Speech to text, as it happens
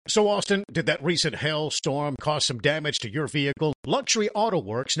So, Austin, did that recent hailstorm cause some damage to your vehicle? Luxury Auto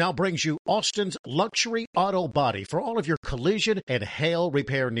Works now brings you Austin's luxury auto body for all of your collision and hail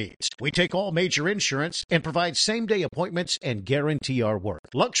repair needs. We take all major insurance and provide same-day appointments and guarantee our work.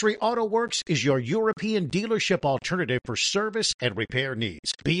 Luxury Auto Works is your European dealership alternative for service and repair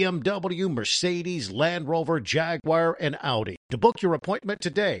needs. BMW, Mercedes, Land Rover, Jaguar, and Audi. To book your appointment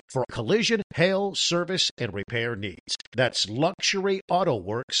today for collision, hail, service, and repair needs. That's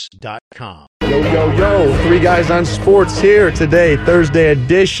luxuryautoworks.com. Yo, Three Guys on Sports here today, Thursday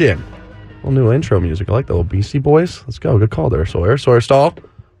edition. Little new intro music. I like the little Beastie Boys. Let's go. Good call there, Sawyer. Sawyer Stahl.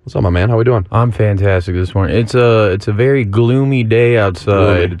 What's up, my man? How we doing? I'm fantastic this morning. It's a very gloomy day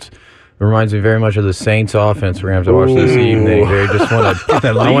outside. It reminds me very much of the Saints offense we're going to have to watch this evening. They just want to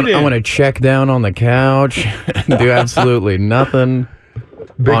I want to check down on the couch and do absolutely nothing.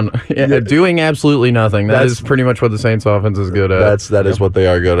 Doing absolutely nothing. That is pretty much what the Saints offense is good at. That is what they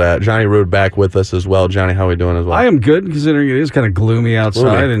are good at. Johnny Rude back with us as well. Johnny, how are we doing as well? I am good, considering it is kind of gloomy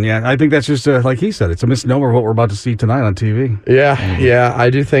outside. And yeah, I think that's just, like he said, it's a misnomer of what we're about to see tonight on TV. Yeah, I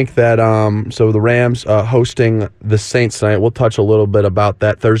do think that, so the Rams hosting the Saints tonight. We'll touch a little bit about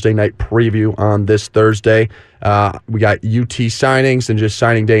that Thursday night preview on this Thursday. We got UT signings and just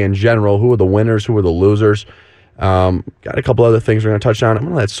signing day in general. Who are the winners? Who are the losers? Got a couple other things we're going to touch on. I'm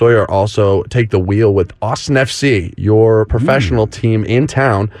going to let Sawyer also take the wheel with Austin FC, your professional team in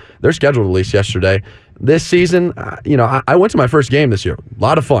town. Their schedule released yesterday. This season, I went to my first game this year. A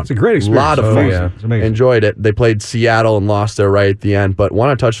lot of fun. It's a great experience. A lot of fun. Yeah, it's amazing. Enjoyed it. They played Seattle and lost there right at the end, but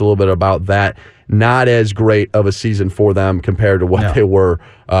want to touch a little bit about that. Not as great of a season for them compared to what they were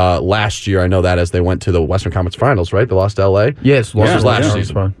last year. I know that as they went to the Western Conference Finals, right? They lost to LA? Yes, last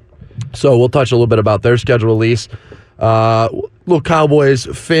season. So we'll touch a little bit about their schedule release. Little Cowboys,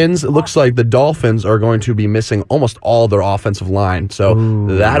 Finns. It looks like the Dolphins are going to be missing almost all their offensive line. So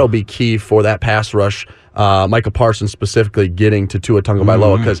that'll be key for that pass rush. Micah Parsons specifically getting to Tua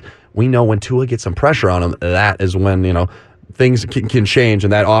Tagovailoa, because we know when Tua gets some pressure on him, that is when, things can change,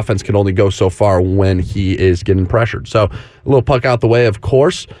 and that offense can only go so far when he is getting pressured. So a little puck out the way, of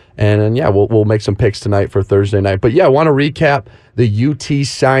course, and then, we'll make some picks tonight for Thursday night. But I want to recap the UT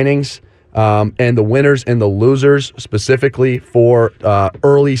signings and the winners and the losers specifically for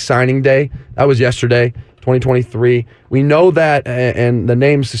early signing day. That was yesterday, 2023. We know that, and the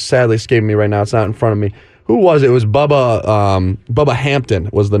names sadly escaping me right now. It's not in front of me. Who was it? It was Bubba Hampton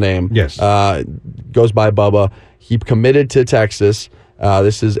was the name. Yes. Goes by Bubba. He committed to Texas.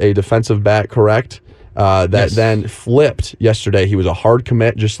 This is a defensive back, correct? Then flipped yesterday. He was a hard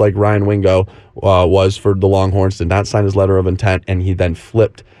commit, just like Ryan Wingo was for the Longhorns. Did not sign his letter of intent, and he then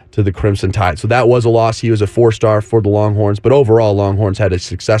flipped to the Crimson Tide. So that was a loss. He was a 4-star for the Longhorns, but overall, Longhorns had a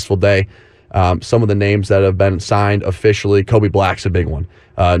successful day. Some of the names that have been signed officially, Kobe Black's a big one.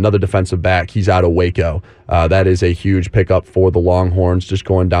 Another defensive back. He's out of Waco. That is a huge pickup for the Longhorns, just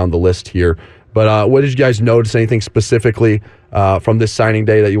going down the list here. But what did you guys notice? Anything specifically from this signing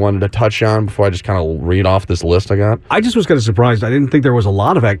day that you wanted to touch on before I just kind of read off this list I got? I just was kind of surprised. I didn't think there was a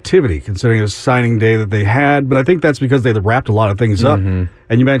lot of activity considering it was signing day that they had, but I think that's because they wrapped a lot of things up. And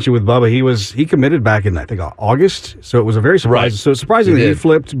you mentioned with Bubba, he committed back in, I think, August, so it was a very surprise. Right. So surprising that he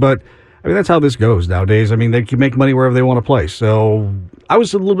flipped, but I mean, that's how this goes nowadays. I mean, they can make money wherever they want to play. So I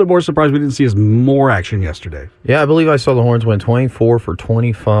was a little bit more surprised we didn't see as more action yesterday. Yeah, I believe I saw the Horns win 24 for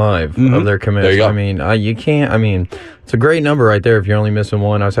 25 of their commits. There you go. I mean, you can't. I mean, it's a great number right there if you're only missing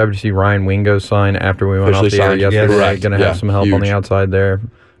one. I was happy to see Ryan Wingo sign after we went off the air yesterday. Going to have some help on the outside there.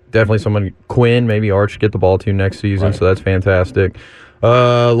 Definitely someone, Quinn, maybe Arch, get the ball to next season, so that's fantastic.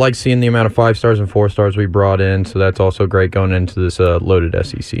 Like seeing the amount of 5-stars and 4-stars we brought in, so that's also great going into this loaded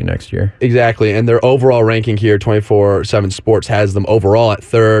SEC next year. Exactly, and their overall ranking here, 24/7 Sports has them overall at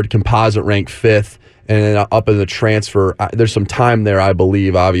 3rd, composite rank 5th, and then up in the transfer, there's some time there, I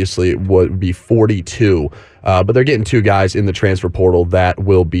believe, obviously, it would be 42, but they're getting 2 guys in the transfer portal that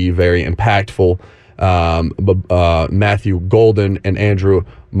will be very impactful. Matthew Golden and Andrew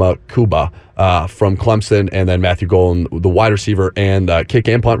Makuba from Clemson, and then Matthew Golden, the wide receiver and kick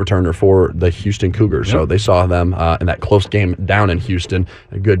and punt returner for the Houston Cougars. Yep. So they saw them in that close game down in Houston.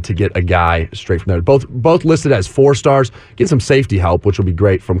 Good to get a guy straight from there. Both listed as 4-stars. Get some safety help, which will be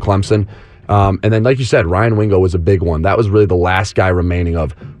great from Clemson. And then, like you said, Ryan Wingo was a big one. That was really the last guy remaining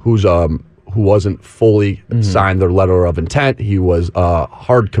of who wasn't fully signed their letter of intent. He was a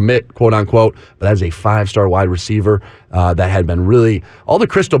hard commit, quote unquote, but as a 5-star wide receiver that had been really all the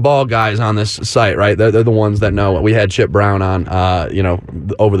crystal ball guys on this site, right? They're the ones that know. We had Chip Brown on,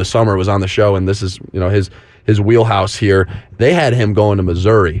 over the summer, was on the show, and this is, his wheelhouse here. They had him going to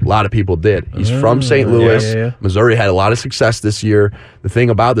Missouri. A lot of people did. He's from St. Louis. Yeah. Missouri had a lot of success this year. The thing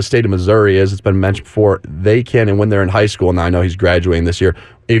about the state of Missouri is, it's been mentioned before, they can, and when they're in high school, now I know he's graduating this year,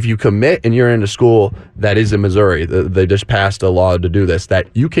 if you commit and you're in a school that is in Missouri, they just passed a law to do this, that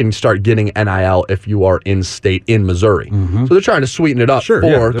you can start getting NIL if you are in state in Missouri. So they're trying to sweeten it up for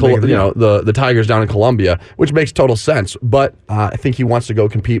the Tigers down in Columbia, which makes total sense. But I think he wants to go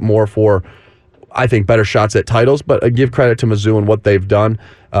compete more for, I think, better shots at titles. But give credit to Mizzou and what they've done.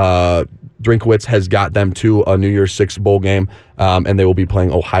 Drinkowitz has got them to a New Year's Six bowl game, and they will be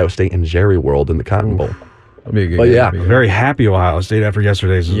playing Ohio State in Jerry World in the Cotton Bowl. That'll be a good game. Very happy Ohio State after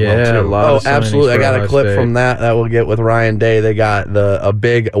yesterday's as well, too. Absolutely. I got a clip from that we'll get with Ryan Day. They got a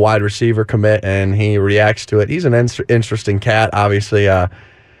big wide receiver commit, and he reacts to it. He's an interesting cat, obviously.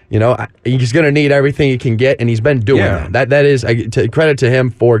 He's going to need everything he can get, and he's been doing that. That is credit to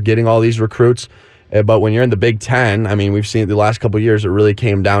him for getting all these recruits. But when you're in the Big Ten, I mean, we've seen the last couple of years, it really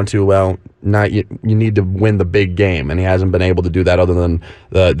came down to, you need to win the big game, and he hasn't been able to do that other than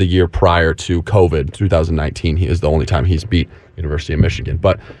the year prior to COVID. 2019, he is the only time he's beat University of Michigan.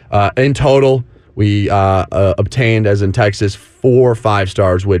 But in total, we obtained, as in Texas, 4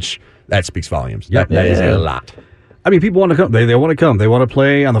 5-stars, which that speaks volumes. That is a lot. I mean, people want to come. They want to come. They want to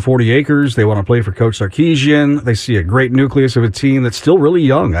play on the 40 acres. They want to play for Coach Sarkisian. They see a great nucleus of a team that's still really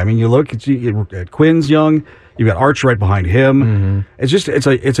young. I mean, you look at Quinn's young. You've got Arch right behind him.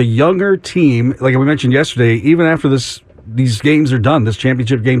 It's a younger team. Like we mentioned yesterday, even after these games are done, this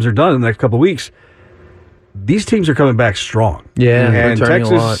championship games are done in the next couple of weeks, these teams are coming back strong. Yeah, and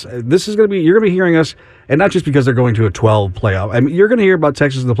Texas, this is going to be, you're going to be hearing us, and not just because they're going to a 12 playoff. I mean, you're going to hear about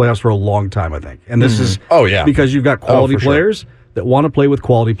Texas in the playoffs for a long time, I think. And this is because you've got quality players that want to play with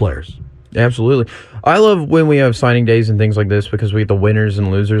quality players. Absolutely. I love when we have signing days and things like this because we get the winners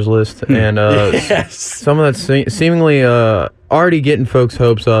and losers list. And some of that's seemingly already getting folks'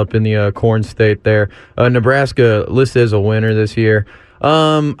 hopes up in the Corn State there. Nebraska listed as a winner this year.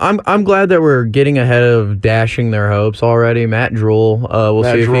 I'm glad that we're getting ahead of dashing their hopes already. Matt Drool, we'll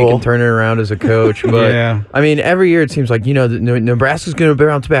see if he can turn it around as a coach. But I mean, every year it seems like Nebraska's going to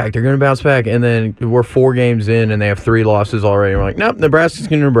bounce back. They're going to bounce back, and then we're 4 games in and they have 3 losses already. We're like, nope, Nebraska's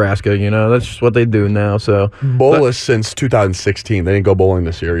going to Nebraska. That's just what they do now. So bowless since 2016. They didn't go bowling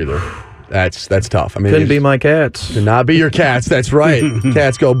this year either. That's tough. I mean, couldn't be my Cats. Could not be your Cats. That's right.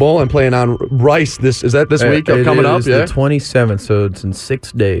 Cats go bowling, playing on Rice. This week coming up. The 27th, so it's in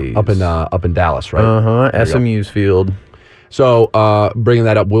 6 days. Up in Dallas, right? SMU's field. So bringing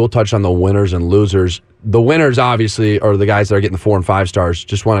that up, we'll touch on the winners and losers. The winners, obviously, are the guys that are getting the 4 and 5 stars.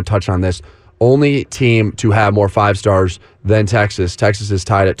 Just want to touch on this. Only team to have more 5 stars than Texas. Texas is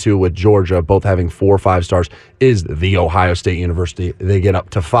tied at 2 with Georgia, both having 4 5 stars, is the Ohio State University. They get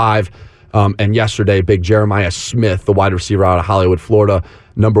up to 5. And yesterday, big Jeremiah Smith, the wide receiver out of Hollywood, Florida,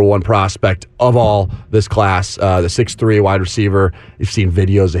 #1 prospect of all this class, the 6'3" wide receiver. You've seen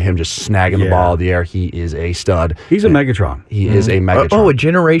videos of him just snagging the ball in the air. He is a stud. He's a Megatron. He is a Megatron. Oh, a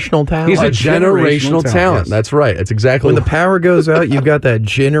generational talent. He's a generational talent. Yes. That's right. It's exactly when the power goes out, you've got that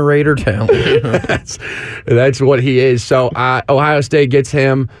generator talent. that's what he is. So Ohio State gets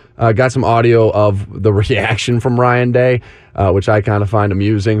him. Got some audio of the reaction from Ryan Day, which I kind of find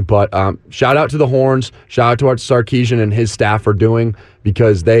amusing. But shout out to the Horns. Shout out to Art Sarkisian and his staff for doing,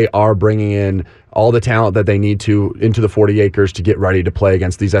 because they are bringing in all the talent that they need to into the 40 acres to get ready to play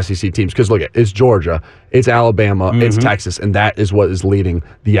against these SEC teams. Because look, it's Georgia, it's Alabama, it's Texas, and that is what is leading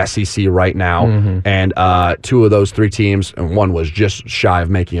the SEC right now. And 2 of those 3 teams, and 1 was just shy of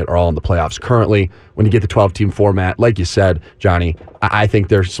making it, are all in the playoffs currently. When you get the 12-team format, like you said, Johnny, I think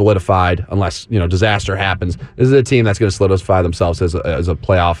they're solidified unless disaster happens. This is a team that's going to solidify themselves as a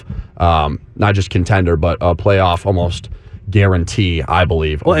playoff, not just contender, but a playoff almost guarantee, I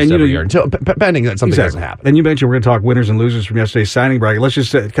believe. Well, and every year, until pending that something doesn't happen. And you mentioned we're going to talk winners and losers from yesterday's signing bracket. Let's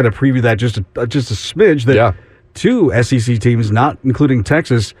just kind of preview that just a smidge. That 2 SEC teams, not including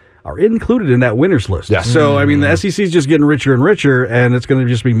Texas, are included in that winners list. Yeah. So, I mean, the SEC is just getting richer and richer, and it's going to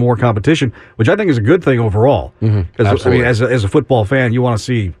just be more competition, which I think is a good thing overall. Because, I mean, as a football fan, you want to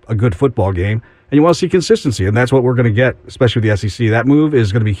see a good football game, and you want to see consistency, and that's what we're going to get, especially with the SEC. That move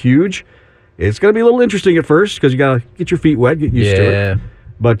is going to be huge. It's going to be a little interesting at first because you got to get your feet wet, get used to it.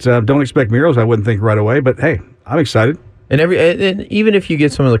 But don't expect miracles, I wouldn't think, right away. But, hey, I'm excited. And even if you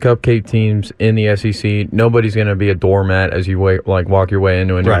get some of the cupcake teams in the SEC, nobody's going to be a doormat as you walk your way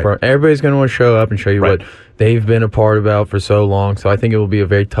into a new program. Everybody's going to want to show up and show you what they've been a part about for so long. So I think it will be a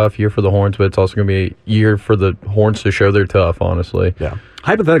very tough year for the Horns, but it's also going to be a year for the Horns to show they're tough, honestly. Yeah.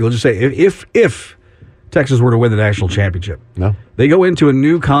 Hypothetical, just say, if Texas were to win the national championship. No. They go into a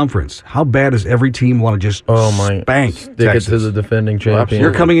new conference. How bad does every team want to just spank Stick Texas? it to the defending champion.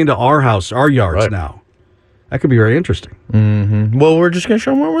 You're coming into our house, our yards now. That could be very interesting. Mm-hmm. Well, we're just going to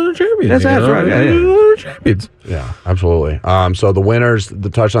show them what we're the champions. That's right. We're champions. Yeah, absolutely. So the winners, the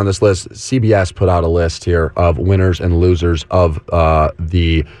touch on this list, CBS put out a list here of winners and losers of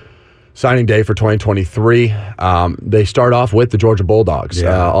the signing day for 2023. They start off with the Georgia Bulldogs.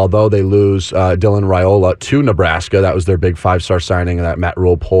 Although they lose Dylan Raiola to Nebraska, that was their big 5-star signing that Matt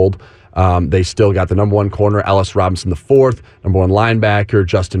Rule pulled. They still got the number 1 corner, Ellis Robinson IV, number 1 linebacker,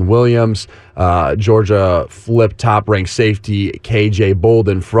 Justin Williams, Georgia flip top-ranked safety, KJ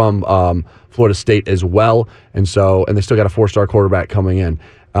Bolden from Florida State as well. And they still got a 4-star quarterback coming in.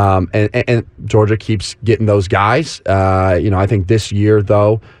 And Georgia keeps getting those guys. I think this year,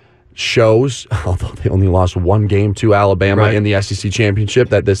 though, shows, although they only lost 1 game to Alabama in the SEC championship,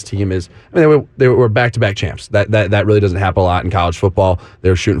 that this team is. I mean, they were back-to-back champs. That really doesn't happen a lot in college football. They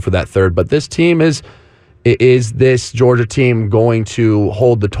were shooting for that 3rd, but this team is this Georgia team going to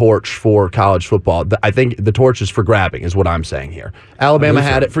hold the torch for college football? I think the torch is for grabbing, is what I'm saying here. Alabama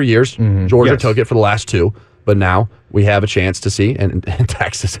had it for years. Mm-hmm. Georgia took it for the last 2. But now we have a chance to see, and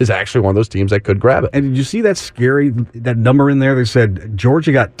Texas is actually one of those teams that could grab it. And did you see that that number in there? They said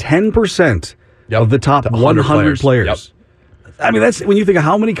Georgia got 10% of the top 100 players. Yep. I mean, that's when you think of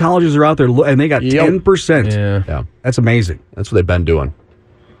how many colleges are out there, and they got 10%. Yeah, that's amazing. That's what they've been doing.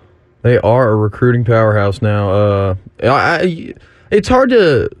 They are a recruiting powerhouse now. It's hard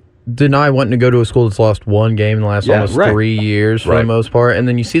to deny wanting to go to a school that's lost 1 game in the last almost 3 years for the most part, and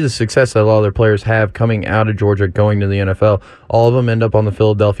then you see the success that a lot of their players have coming out of Georgia going to the NFL. All of them end up on the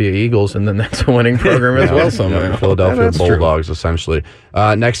Philadelphia Eagles, and then that's a winning program as well somehow. Philadelphia Bulldogs, essentially.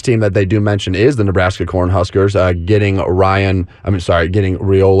 Next team that they do mention is the Nebraska Cornhuskers, getting Raiola.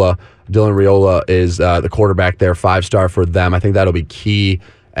 Dylan Raiola is the quarterback there, 5-star for them. I think that'll be key.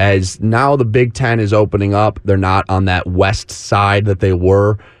 As now the Big Ten is opening up, they're not on that west side that they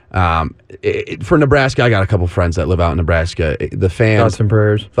were. For Nebraska, I got a couple friends that live out in Nebraska. The fans,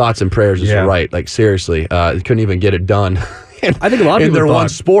 thoughts and prayers is right. Like seriously, they couldn't even get it done. I think a lot of people in their one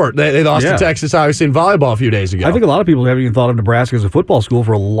sport. They lost to Texas, obviously, in volleyball a few days ago. I think a lot of people haven't even thought of Nebraska as a football school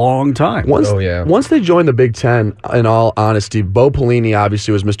for a long time. Once they joined the Big Ten, in all honesty, Bo Pelini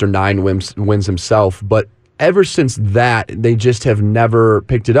obviously was Mr. 9 wins himself, but ever since that, they just have never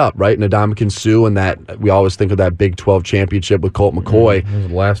picked it up, right? Ndamukong Suh, and that we always think of that Big 12 championship with Colt McCoy. It was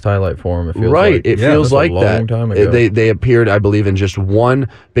the last highlight for him, it feels right, like. It feels like that. Time ago. They appeared, I believe, in just 1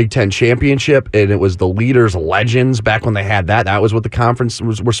 Big Ten championship, and it was the Leaders Legends back when they had that. That was what the conference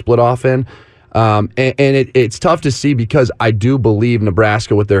were split off in. It's tough to see because I do believe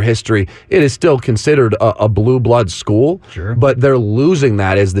Nebraska, with their history, it is still considered a blue blood school. Sure. But they're losing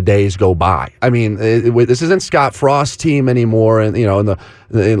that as the days go by. I mean, this isn't Scott Frost's team anymore. And in the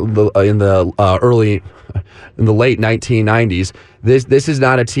late 1990s, this is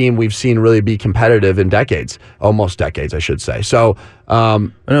not a team we've seen really be competitive in decades, almost decades, I should say. So. I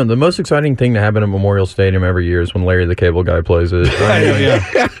know the most exciting thing to happen at Memorial Stadium every year is when Larry the Cable Guy plays it.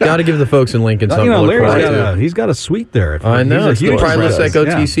 Got to give the folks in Lincoln something to look forward to. He's got a suite there. I know. It's the Prilosec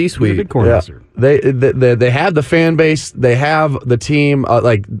OTC suite. He's a big Cornhusker. They have the fan base. They have the team,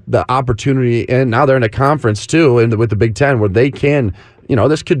 like the opportunity, and now they're in a conference too, and with the Big Ten, where they can,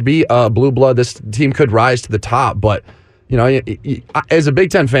 this could be a blue blood. This team could rise to the top, but. As a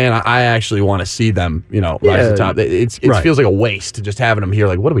Big Ten fan, I actually want to see them, rise to the top. It feels like a waste just having them here.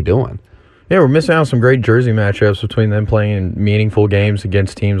 Like, what are we doing? Yeah, we're missing out on some great jersey matchups between them playing in meaningful games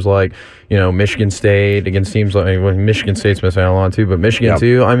against teams like, Michigan State, against teams like Michigan State's missing out a lot too, but Michigan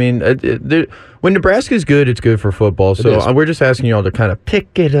too. I mean, when Nebraska's good, it's good for football. So we're just asking y'all to kind of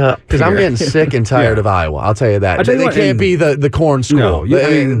pick it up. Because I'm getting sick and tired of Iowa. I'll tell you that. They can't be the corn school.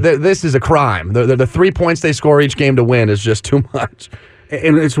 No, this is a crime. The 3 points they score each game to win is just too much.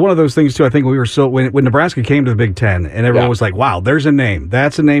 And it's one of those things, too. I think we were when Nebraska came to the Big Ten, and everyone was like, wow, there's a name.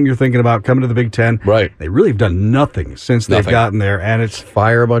 That's a name you're thinking about coming to the Big Ten. Right. They really have done nothing since they've gotten there, and it's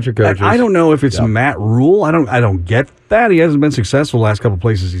fire a bunch of coaches. I don't know if it's Matt Rule. I don't get that. He hasn't been successful the last couple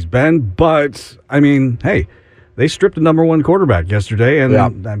places he's been, but, I mean, hey, they stripped the number 1 quarterback yesterday,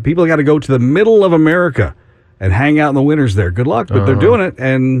 and people got to go to the middle of America and hang out in the winters there. Good luck, but they're doing it,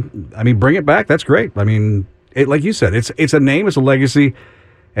 and, I mean, bring it back. That's great. I mean, like you said, it's a name, it's a legacy,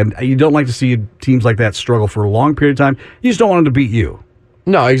 and you don't like to see teams like that struggle for a long period of time. You just don't want them to beat you.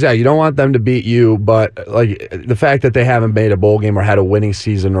 No, exactly. You don't want them to beat you, but like the fact that they haven't made a bowl game or had a winning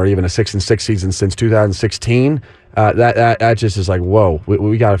season or even a 6-6 season since 2016, that just is like, whoa,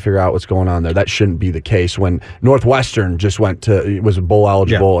 we got to figure out what's going on there. That shouldn't be the case. When Northwestern just was bowl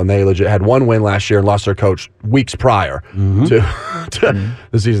eligible and they legit had one win last year and lost their coach weeks prior to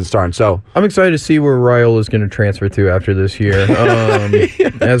the season starting. So I'm excited to see where Raiola is going to transfer to after this year.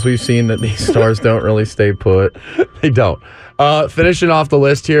 As we've seen that these stars don't really stay put. They don't. Finishing off the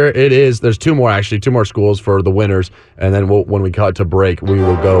list here, there's two more schools for the winners, and then when we cut to break, we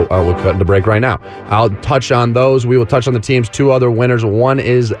will go. We'll cut into break right now. I'll touch on those. We will touch on the teams. Two other winners. One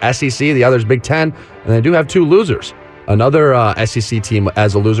is SEC, the other is Big Ten, and they do have two losers. Another SEC team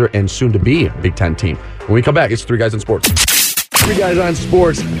as a loser, and soon to be Big Ten team. When we come back, it's 3 Guys on Sports. 3 Guys on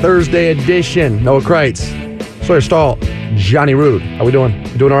Sports Thursday edition. Noah Kreitz, Sawyer Stahl, Johnny Rude. How we doing?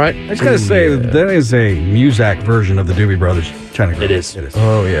 You doing all right? I just got to say, that is a Muzak version of the Doobie Brothers China Girl. It is.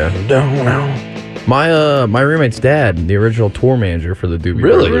 Oh, yeah. My roommate's dad, the original tour manager for the Doobie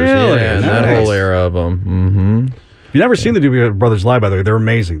Brothers. Really? Yeah, nice. That whole era of them. Mm-hmm. If you've never seen the Doobie Brothers live, by the way, they're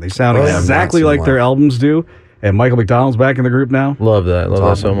amazing. They sound exactly like their albums do. And Michael McDonald's back in the group now. Love that.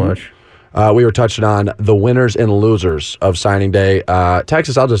 Love that so much. We were touching on the winners and losers of signing day.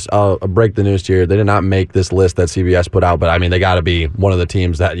 Texas, I'll break the news to you. They did not make this list that CBS put out, but I mean, they got to be one of the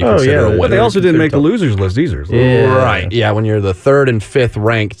teams that you consider a winner. But they also didn't make the losers list either. So. Yeah. Right. Yeah, when you're the 3rd and 5th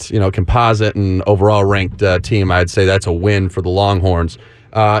ranked, composite and overall ranked team, I'd say that's a win for the Longhorns.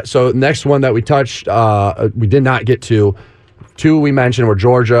 So next one that we touched, we did not get to. Two we mentioned were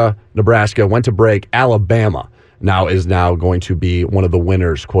Georgia, Nebraska, went to break. Alabama is now going to be one of the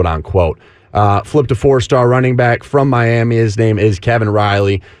winners, quote unquote. Flipped to 4-star running back from Miami. His name is Kevin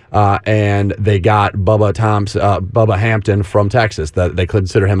Riley, and they got Bubba Hampton from Texas. That they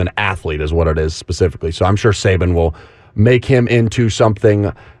consider him an athlete, is what it is specifically. So I'm sure Saban will make him into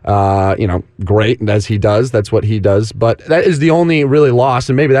something, great as he does. That's what he does. But that is the only really loss,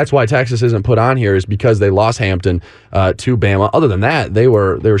 and maybe that's why Texas isn't put on here, is because they lost Hampton to Bama. Other than that, they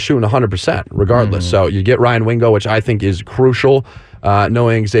were shooting 100% regardless. So you get Ryan Wingo, which I think is crucial.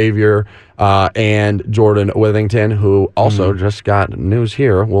 Knowing Xavier and Jordan Withington, who also just got news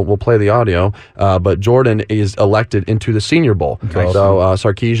here. We'll play the audio, but Jordan is elected into the Senior Bowl. Okay. So Coach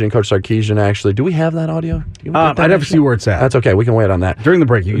Sarkisian, actually, do we have that audio? I'd have to see where it's at. That's okay. We can wait on that. During the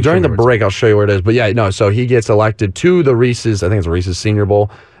break, I'll show you where it is. But yeah, no, so he gets elected to the Reese's, I think it's Reese's Senior Bowl.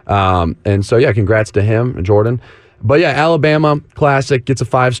 And so, yeah, congrats to him, Jordan. But yeah, Alabama Classic gets a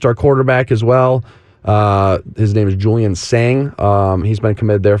 5-star quarterback as well. His name is Julian Sang. He's been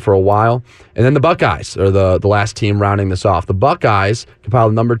committed there for a while. And then the Buckeyes are the last team rounding this off. The Buckeyes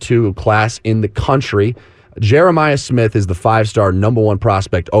compiled the number 2 class in the country. Jeremiah Smith is the 5-star number 1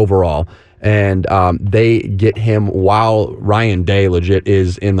 prospect overall. And they get him while Ryan Day legit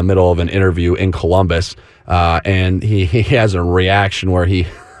is in the middle of an interview in Columbus. And he has a reaction where he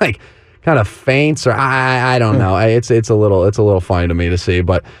kind of faints, or I don't know. It's a little funny to me to see,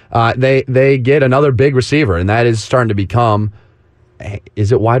 but they get another big receiver, and that is starting to become.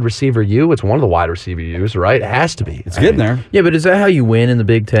 Is it wide receiver U? It's one of the wide receiver U's, right? It has to be. It's getting there. Yeah, but is that how you win in the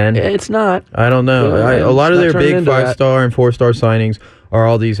Big Ten? It's not. I don't know. A lot of their big 5-star and 4-star signings are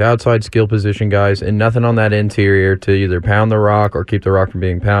all these outside skill position guys and nothing on that interior to either pound the rock or keep the rock from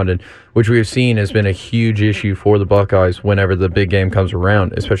being pounded, which we've seen has been a huge issue for the Buckeyes whenever the big game comes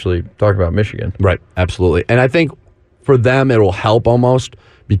around, especially talking about Michigan. Right, absolutely. And I think for them it will help almost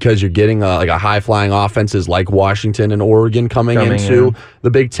because you're getting a high-flying offenses like Washington and Oregon coming into the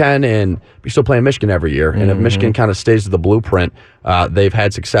Big Ten, and you're still playing Michigan every year. And if Michigan kind of stays to the blueprint, they've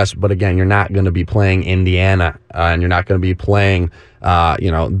had success. But again, you're not going to be playing Indiana, and you're not going to be playing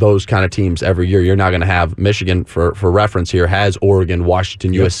those kind of teams every year. You're not going to have Michigan, for reference here, has Oregon,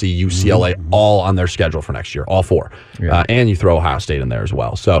 Washington, USC, UCLA all on their schedule for next year, all 4. Yeah. And you throw Ohio State in there as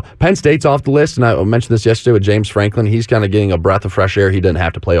well. So Penn State's off the list, and I mentioned this yesterday with James Franklin. He's kind of getting a breath of fresh air. He didn't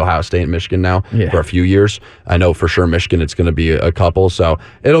have to play Ohio State and Michigan now for a few years. I know for sure Michigan, it's going to be a couple, so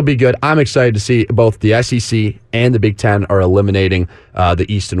it'll be good. I'm excited to see both the SEC and the Big Ten are eliminating the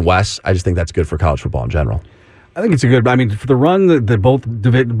East and West. I just think that's good for college football in general. I think it's a good. I mean, for the run that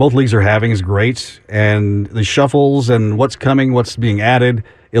both leagues are having is great, and the shuffles and what's coming, what's being added,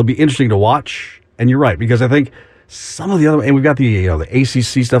 it'll be interesting to watch. And you're right, because I think some of the other, and we've got the the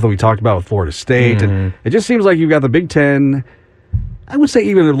ACC stuff that we talked about with Florida State, and it just seems like you've got the Big Ten. I would say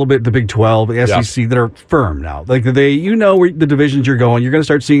even a little bit the Big 12, the SEC that are firm now. Like where the divisions you're going, you're going to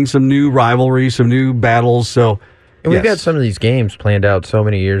start seeing some new rivalries, some new battles. So. And we've got some of these games planned out so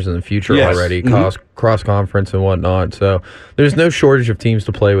many years in the future already, cross-conference and whatnot. So there's no shortage of teams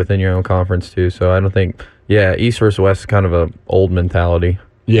to play within your own conference, too. So I don't think, Yeah, East versus West is kind of a old mentality.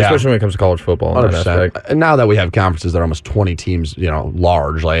 Yeah. Especially when it comes to college football in that aspect. And now that we have conferences that are almost 20 teams,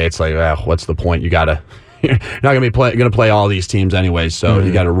 large, like it's like, what's the point? You're not going to play all these teams anyways, so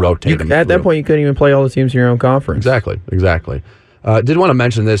you got to rotate them. At that point, you couldn't even play all the teams in your own conference. Exactly. Did want to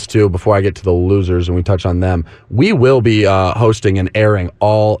mention this, too, before I get to the losers and we touch on them. We will be hosting and airing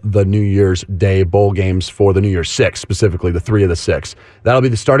all the New Year's Day bowl games for the New Year's Six, specifically the 3 of the 6. That'll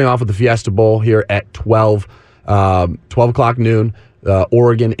be starting off with the Fiesta Bowl here at 12 o'clock noon.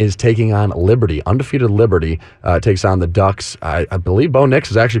 Oregon is taking on Liberty. Undefeated Liberty takes on the Ducks. I believe Bo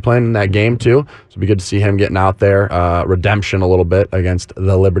Nix is actually playing in that game, too. So it'll be good to see him getting out there. Redemption a little bit against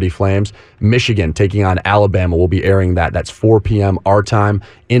the Liberty Flames. Michigan taking on Alabama. We'll be airing that. That's 4 p.m. our time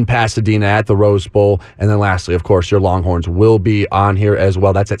in Pasadena at the Rose Bowl. And then lastly, of course, your Longhorns will be on here as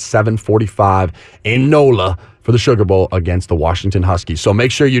well. That's at 7:45 in NOLA for the Sugar Bowl against the Washington Huskies. So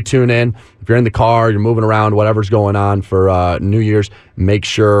make sure you tune in. If you're in the car, you're moving around, whatever's going on for New Year's, make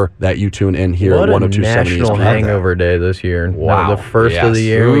sure that you tune in here at 102.7 ESPN. National Hangover Day this year. Wow. The first of the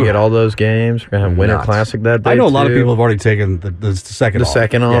year, we get all those games. We're going to have Winter Classic that day, I know a lot of people have already taken the second off. The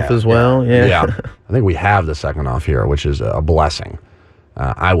second off as well, yeah. I think we have the second off here, which is a blessing.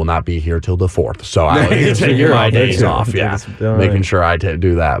 I will not be here till the 4th, so I'll take my days off. Yeah, making sure I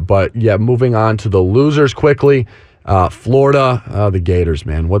do that. But yeah, moving on to the losers quickly. Florida, the Gators,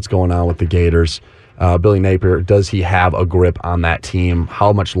 man. What's going on with the Gators? Billy Napier, does he have a grip on that team?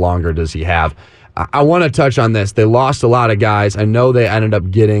 How much longer does he have? I want to touch on this. They lost a lot of guys. I know they ended up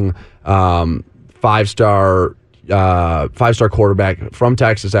getting five-star quarterback from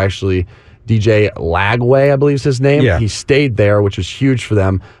Texas, actually. DJ Lagway, I believe is his name. Yeah. He stayed there, which was huge for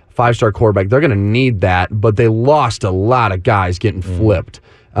them. 5-star quarterback. They're going to need that, but they lost a lot of guys getting flipped.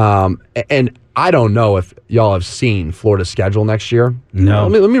 And I don't know if y'all have seen Florida's schedule next year. No.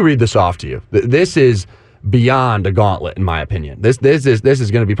 Let me read this off to you. This is beyond a gauntlet, in my opinion. This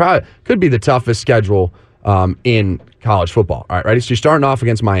is going to be could be the toughest schedule in college football. All right, ready? So you're starting off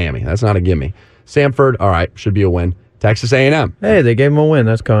against Miami. That's not a gimme. Samford, all right, should be a win. Texas A&M. Hey, they gave him a win.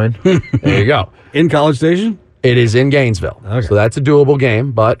 That's kind. There you go. In College Station? It is in Gainesville. Okay. So that's a doable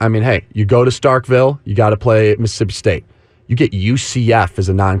game. But, I mean, hey, you go to Starkville, you got to play Mississippi State. You get UCF as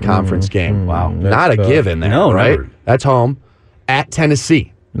a non-conference game. Wow. Not a given there, right? Never. That's home. At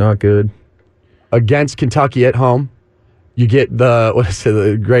Tennessee. Not good. Against Kentucky at home. You get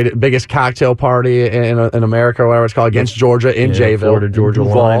the biggest cocktail party in America, or whatever it's called, against Georgia in Jayville. Florida-Georgia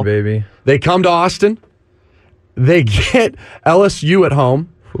line, baby. They come to Austin. They get LSU at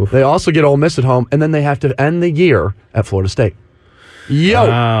home. Oof. They also get Ole Miss at home, and then they have to end the year at Florida State.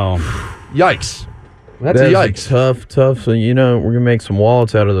 Wow. Yikes. That's a yikes. Tough. So, we're going to make some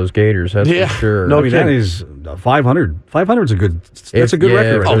wallets out of those Gators. That's for sure. No, that is 500. 500 is a good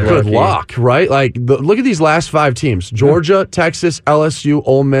record. Oh, good luck, right? Like, look at these last 5 teams. Georgia, Texas, LSU,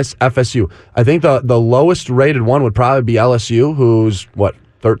 Ole Miss, FSU. I think the lowest rated one would probably be LSU, who's,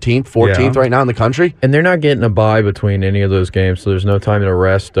 13th, 14th right now in the country. And they're not getting a bye between any of those games, so there's no time to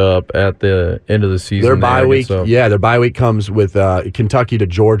rest up at the end of the season. Their bye week, their bye week comes with Kentucky to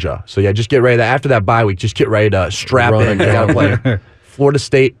Georgia. So, just get ready. After that bye week, just get ready to strap in. You got to play Florida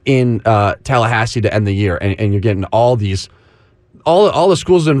State in Tallahassee to end the year. And you're getting all these all the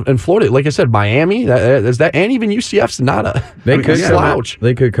schools in Florida, like I said, Miami, and even UCF's not a slouch.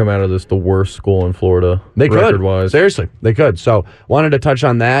 They could come out of this the worst school in Florida. They could. Record-wise. Seriously, they could. So wanted to touch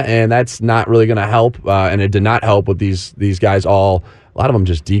on that, and that's not really going to help, and it did not help with these guys all. A lot of them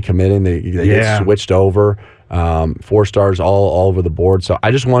just decommitting. They get switched over. 4 stars all over the board. So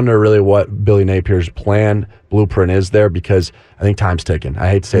I just wonder really what Billy Napier's blueprint is there, because I think time's ticking. I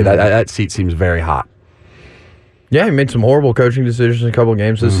hate to say that seat seems very hot. Yeah, he made some horrible coaching decisions in a couple of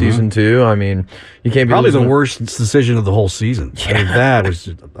games this season too. I mean, you can't be probably the worst decision of the whole season. Yeah. I mean, that was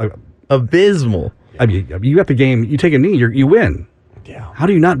just, abysmal. I mean, you got the game, you take a knee, you win. Yeah. How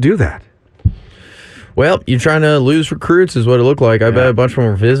do you not do that? Well, you're trying to lose recruits is what it looked like. I bet a bunch of them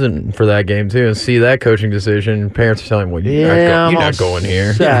were visiting for that game, too, and see that coaching decision. Parents are telling them, well, you're not going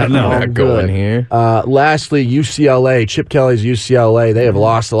here. You're not going here. Lastly, UCLA. Chip Kelly's UCLA. They have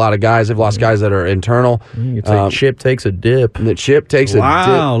lost a lot of guys. They've lost guys that are internal. You could say Chip takes a dip. The Chip takes a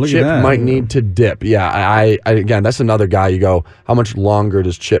dip. Chip might need to dip. Yeah, I again, that's another guy. You go, how much longer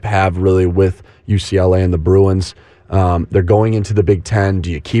does Chip have really with UCLA and the Bruins? They're going into the Big Ten.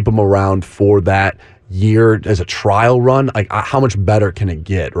 Do you keep them around for that year as a trial run? Like, how much better can it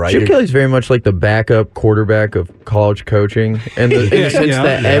get, right? Chip Kelly's very much like the backup quarterback of college coaching, and in the sense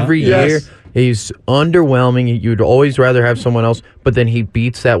that every year he's underwhelming. You'd always rather have someone else, but then he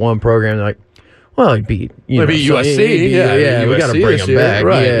beats that one program. Like, Well, he beat USC. Yeah, we got to bring him back.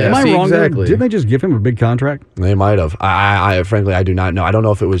 Right. Yeah, Am I wrong? Exactly. Didn't they just give him a big contract? They might have. I frankly, I do not know. I don't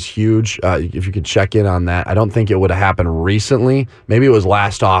know if it was huge. If you could check in on that. I don't think it would have happened recently. Maybe it was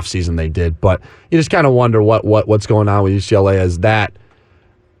last offseason they did. But you just kind of wonder what's going on with UCLA as that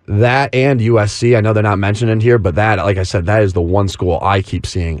and USC. I know they're not mentioned in here, but that, like I said, that is the one school I keep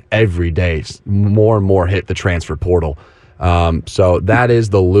seeing every day. More and more hit the transfer portal. So that is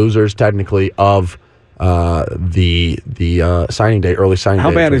the losers technically of the signing day, early signing day.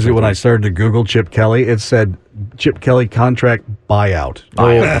 How bad is it when I started to Google Chip Kelly? It said Chip Kelly contract buyout.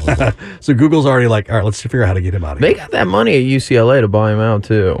 So Google's already like, all right, let's figure out how to get him out of here. They got that money at UCLA to buy him out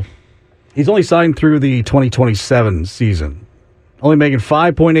too. He's only signed through the 2027 season. Only making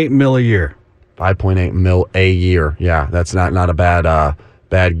 $5.8 million a year. $5.8 million a year. Yeah, that's not a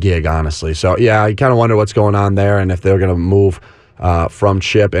bad gig, honestly. So, yeah, I kind of wonder what's going on there and if they're going to move from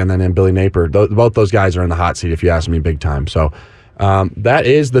Chip and then in Billy Napier. Both those guys are in the hot seat, if you ask me, big time. So, that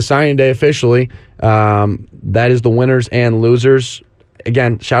is the signing day officially. That is the winners and losers.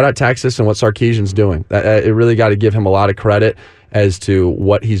 Again, shout out Texas and what Sarkisian's doing. It really got to give him a lot of credit as to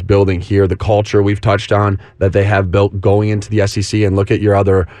what he's building here, the culture we've touched on that they have built going into the SEC, and look at your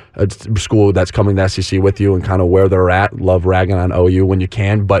other school that's coming to the SEC with you and kind of where they're at. Love ragging on OU when you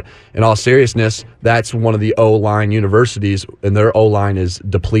can, but in all seriousness, that's one of the O-line universities, and their O-line is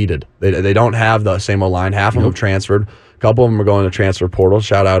depleted. They don't have the same O-line. Half of them transferred. A couple of them are going to transfer portal.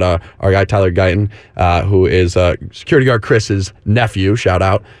 Shout out our guy Tyler Guyton, who is security guard Chris's nephew. Shout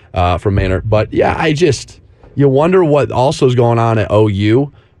out from Manor. But yeah, you wonder what also is going on at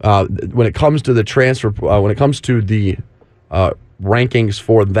OU when it comes to the transfer. When it comes to the rankings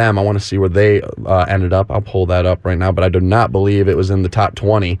for them, I want to see where they ended up. I'll pull that up right now, but I do not believe it was in the top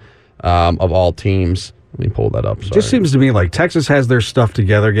 20 of all teams. Let me pull that up. Sorry. It just seems to me like Texas has their stuff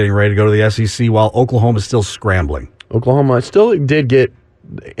together, getting ready to go to the SEC, while Oklahoma is still scrambling. Oklahoma still did get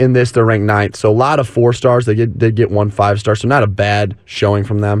in this. They're ranked 9th, so a lot of 4 stars. They did get 1 5-star, so not a bad showing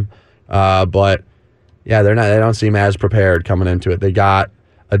from them, but. Yeah, they don't seem as prepared coming into it. They got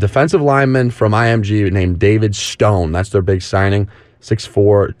a defensive lineman from IMG named David Stone. That's their big signing,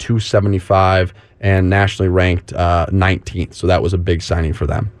 6'4", 275, and nationally ranked 19th. So that was a big signing for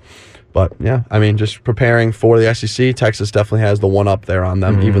them. But, yeah, I mean, just preparing for the SEC, Texas definitely has the one up there on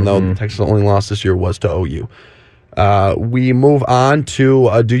them, even though Texas' only loss this year was to OU. We move on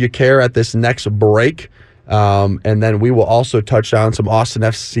to Do You Care at this next break. And then we will also touch on some Austin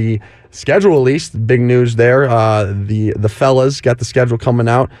FC schedule release. Big news there. The fellas got the schedule coming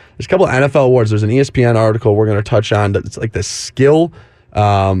out. There's a couple of NFL awards. There's an ESPN article we're going to touch on. It's like the skill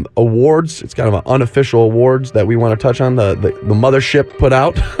awards. It's kind of an unofficial awards that we want to touch on. The mothership put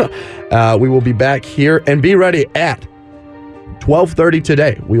out. We will be back here and be ready at 12:30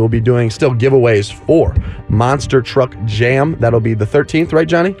 today. We will be doing still giveaways for Monster Truck Jam. That'll be the 13th, right,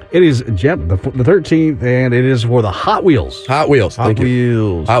 Johnny? It is the 13th, and it is for the Hot Wheels. Hot Wheels. Hot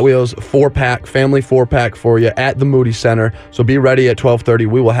Wheels 4-pack, family 4-pack for you at the Moody Center. So be ready at 12:30.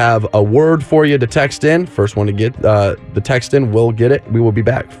 We will have a word for you to text in. First one to get the text in will get it. We will be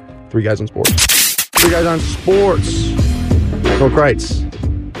back. 3 Guys on Sports. 3 Guys on Sports. Michael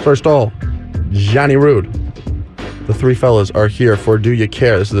Kreitz. First all, Johnny Rude. The 3 fellas are here for Do You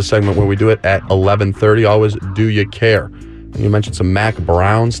Care? This is the segment where we do it at 11:30. Always Do You Care? You mentioned some Mack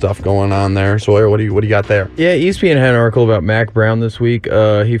Brown stuff going on there. Sawyer, what do you got there? Yeah, ESPN had an article about Mack Brown this week.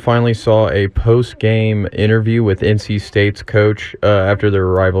 He finally saw a post-game interview with NC State's coach after their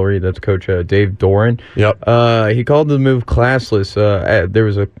rivalry. That's Coach Dave Doran. Yep. He called the move classless. There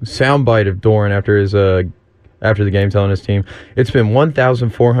was a soundbite of Doran after the game telling his team, "It's been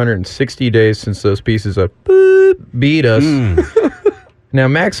 1,460 days since those pieces of beat us." Now,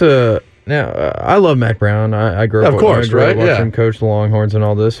 I love Mack Brown. I grew up, watching Coach the Longhorns and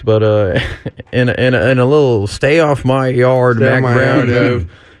all this, but in a little stay off my yard Mack Brown move,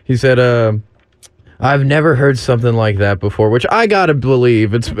 he said, "I've never heard something like that before," which I gotta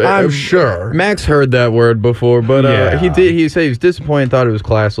believe. I'm sure Max heard that word before, but he said he was disappointed, thought it was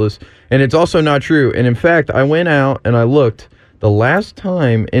classless, and it's also not true. And in fact, I went out and I looked. The last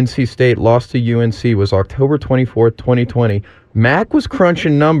time NC State lost to UNC was October 24th, 2020. Mac was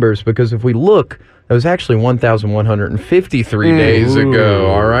crunching numbers because if we look, that was actually 1,153 days ago,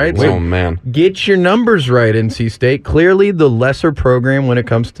 all right? Oh, man. Get your numbers right, NC State. Clearly the lesser program when it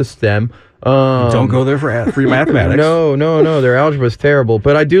comes to STEM. Don't go there for your mathematics. No. Their algebra is terrible.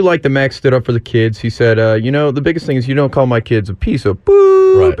 But I do like that Max stood up for the kids. He said, the biggest thing is you don't call my kids a piece of poop.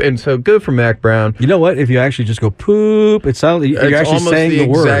 Right. And so good for Mack Brown. You know what? If you actually just go poop, it sounds you're actually saying the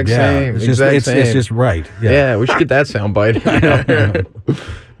word. Same. It's just right. Yeah, we should get that sound bite.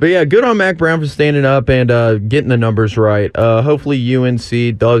 But yeah, good on Mac Brown for standing up and getting the numbers right. Hopefully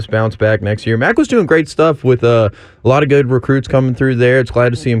UNC does bounce back next year. Mac was doing great stuff with a lot of good recruits coming through there. It's glad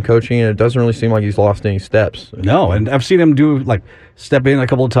to see him coaching, and it doesn't really seem like he's lost any steps. No, and I've seen him step in a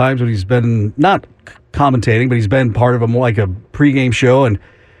couple of times when he's been not commentating, but he's been part of more like a pregame show, and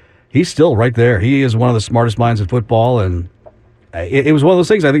he's still right there. He is one of the smartest minds in football, and it was one of those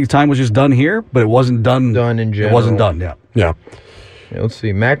things. I think time was just done here, but it wasn't done in general. It wasn't done, Yeah. Let's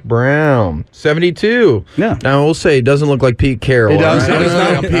see. Mac Brown, 72. Yeah. Now, we'll say he doesn't look like Pete Carroll. He does. Right? He's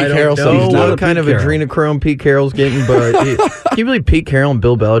not a Pete Carroll. I don't know what kind of Carroll. adrenochrome Pete Carroll's getting, but can you believe Pete Carroll and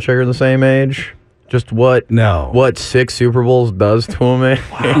Bill Belichick are the same age? Just what 6 Super Bowls does to him, man.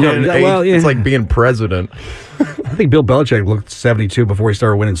 Wow. It's like being president. I think Bill Belichick looked 72 before he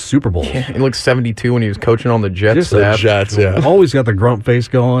started winning Super Bowls. Yeah, he looked 72 when he was coaching on the Jets Just staff. The Jets, yeah. Always got the grump face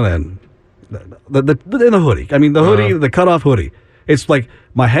going and the hoodie. I mean, the hoodie, the cutoff hoodie. It's like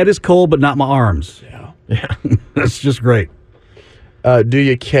my head is cold, but not my arms. Yeah. That's just great. Do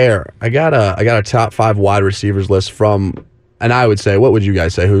you care? I got a top 5 wide receivers list from, and I would say, what would you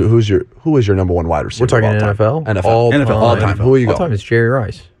guys say? Who is your number 1 wide receiver? We're talking of all time? NFL? NFL. All time. Who are you All going? time is Jerry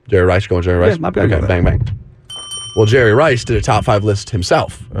Rice. Jerry Rice going Jerry Rice? Yeah, I've got to go okay, with bang, bang. Well, Jerry Rice did a top 5 list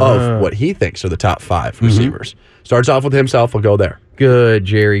himself of what he thinks are the top 5 receivers. Starts off with himself. We'll go there. Good,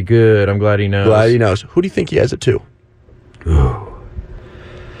 Jerry. Good. I'm glad he knows. Glad he knows. Who do you think he has at 2?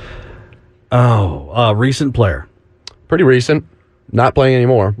 Recent player. Pretty recent. Not playing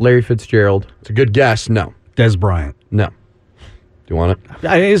anymore. Larry Fitzgerald. It's a good guess. No. Des Bryant. No. Do you want it?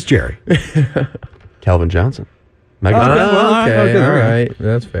 It's Jerry. Calvin Johnson. Okay, all right.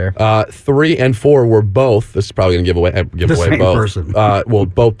 That's fair. 3 and 4 were both. This is probably going to give away The same both. person.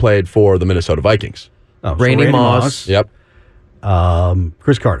 Both played for the Minnesota Vikings. Oh, Randy Moss. Yep.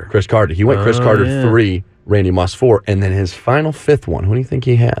 Chris Carter. Chris Carter. He went Chris Carter 3, Randy Moss 4, and then his final 5th one. Who do you think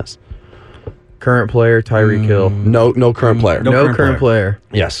he has? Current player, Tyreek Hill. No current player. No current player.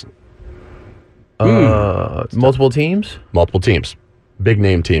 Yes. Multiple teams? Multiple teams. Big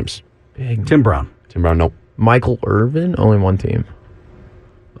name teams. Tim Brown. Tim Brown, nope. Michael Irvin? Only one team.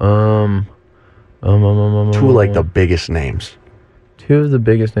 Two of like the biggest names. Two of the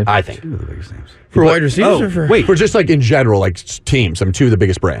biggest names. I think. Two of the biggest names. For wide receivers or for... Wait, for just like in general, like teams. I mean, 2 of the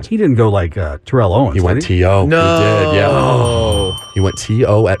biggest brands. He didn't go like Terrell Owens. He went T.O. No. He did, yeah. Oh. He went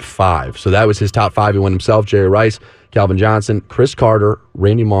T.O. at 5. So that was his top 5. He went himself, Jerry Rice, Calvin Johnson, Chris Carter,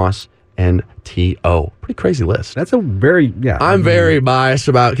 Randy Moss, and T.O. Pretty crazy list. That's a very, I'm very biased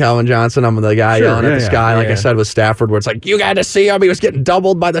about Calvin Johnson. I'm the guy yelling at the sky, like I said with Stafford, where it's like, you got to see him. He was getting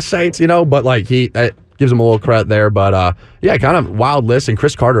doubled by the Saints, but like gives him a little credit there. But kind of wild list. And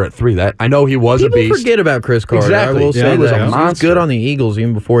Chris Carter at 3. That I know he was People a beast. forget about Chris Carter. Exactly. I will say he was that. a He was monster. good on the Eagles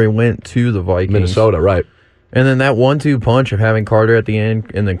even before he went to the Vikings. Minnesota, right. And then that 1-2 punch of having Carter at the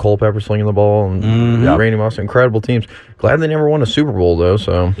end and then Culpepper slinging the ball and Randy Moss, incredible teams. Glad they never won a Super Bowl, though.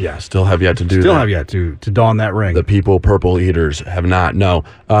 So Yeah, still have yet to do that. Still have yet to don that ring. The people purple eaters have not, no.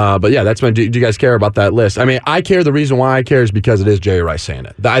 But yeah, that's my. Do you guys care about that list? I mean, I care. The reason why I care is because it is Jerry Rice saying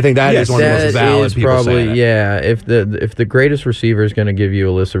it. I think that is one of the most valid people saying it. Yeah, if the greatest receiver is going to give you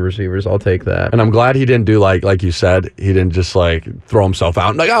a list of receivers, I'll take that. And I'm glad he didn't do like you said. He didn't just like throw himself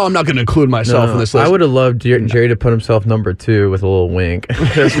out and like, oh, I'm not going to include myself in this list. I would have loved Jerry to put himself number 2 with a little wink.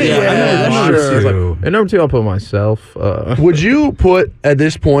 Sure. And number 2, I'll put myself. Would you put at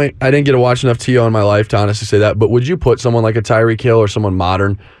this point? I didn't get to watch enough T.O. in my life to honestly say that, but would you put someone like a Tyreek Hill or someone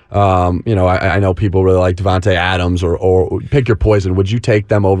modern? I know people really like Devontae Adams or pick your poison. Would you take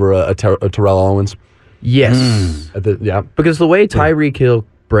them over a Terrell Owens? Yes. Because the way Tyreek Hill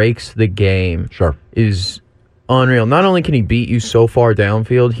breaks the game is unreal. Not only can he beat you so far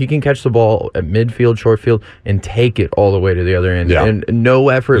downfield, he can catch the ball at midfield, short field, and take it all the way to the other end. Yeah. And no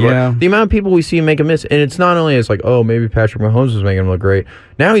effort. Yeah. Like, the amount of people we see make a miss, and it's not only as like, oh, maybe Patrick Mahomes is making him look great.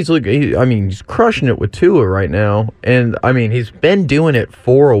 Now he's crushing it with Tua right now. And, I mean, he's been doing it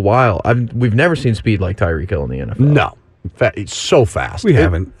for a while. We've never seen speed like Tyreek Hill in the NFL. No. It's so fast. We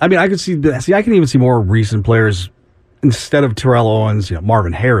haven't. I mean, I could see. I can even see more recent players instead of Terrell Owens.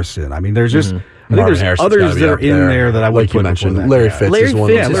 Marvin Harrison. I mean, there's just. I think there's others that are in there that I would like you mentioned. Larry Fitz is one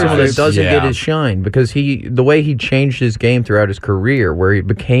of someone that doesn't get his shine because the way he changed his game throughout his career, where he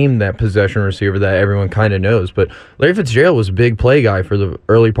became that possession receiver that everyone kind of knows. But Larry Fitzgerald was a big play guy for the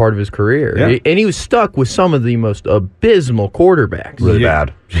early part of his career, and he was stuck with some of the most abysmal quarterbacks. Really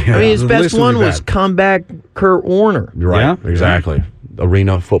bad. Yeah. I mean, his best one was comeback Kurt Warner. Right. Yeah, exactly.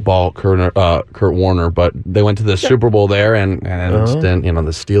 Arena football, Kurt Warner, but they went to the Super Bowl there, and then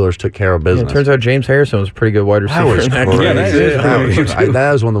the Steelers took care of business. Yeah, it turns out James Harrison was a pretty good wide receiver. That was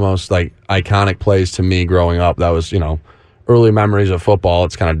that was one of the most iconic plays to me growing up. That was early memories of football.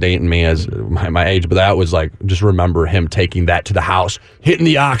 It's kind of dating me as my age, but that was like, just remember him taking that to the house, hitting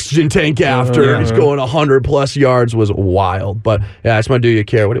the oxygen tank after. He's going 100+ yards, was wild. But yeah, that's my Do You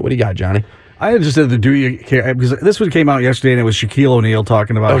Care. What do you got, Johnny? I just said the Do You Care, because this one came out yesterday, and it was Shaquille O'Neal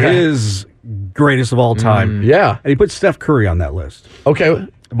talking about his greatest of all time. Yeah. And he put Steph Curry on that list. Okay.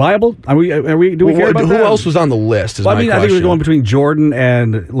 Viable? Do we care about that? Who else was on the list? I think it was going between Jordan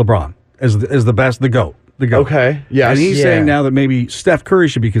and LeBron as the best, the GOAT. Okay. Yeah. And he's saying now that maybe Steph Curry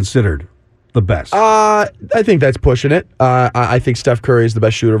should be considered the best. I think that's pushing it. I think Steph Curry is the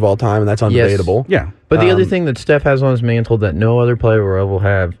best shooter of all time, and that's undebatable. Yes. Yeah. But the other thing that Steph has on his mantle that no other player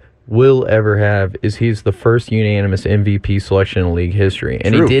will ever have is he's the first unanimous MVP selection in league history.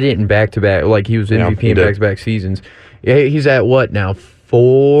 And he did it in back-to-back. Like, he was MVP in back-to-back seasons. He's at what now?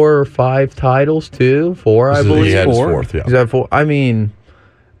 4 or 5 titles, too? 4, I believe. He had his 4th, yeah. He's at 4. I mean,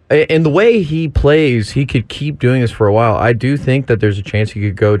 and the way he plays, he could keep doing this for a while. I do think that there's a chance he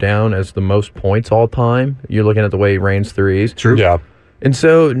could go down as the most points all time. You're looking at the way he rains threes. True. Yeah. And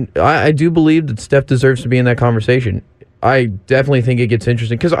so I do believe that Steph deserves to be in that conversation. I definitely think it gets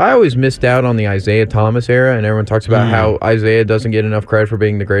interesting because I always missed out on the Isaiah Thomas era, and everyone talks about how Isaiah doesn't get enough credit for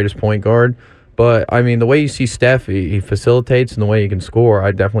being the greatest point guard. But, I mean, the way you see Steph, he facilitates, and the way he can score,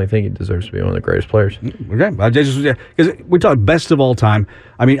 I definitely think he deserves to be one of the greatest players. Okay. Because we talk best of all time.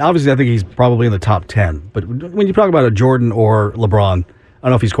 I mean, obviously, I think he's probably in the top 10. But when you talk about a Jordan or LeBron, I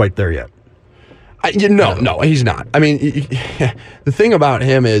don't know if he's quite there yet. No, he's not. I mean, the thing about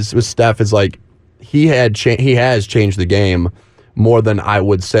him with Steph is, like, he has changed the game more than I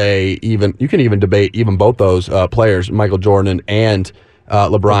would say. Even you can even debate even both those players, Michael Jordan and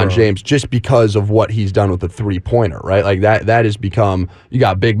LeBron James, just because of what he's done with the 3-pointer, right? Like that has become, you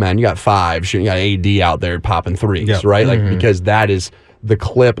got big men, you got 5 shooting, you got AD out there popping 3s, right? Like, because that is the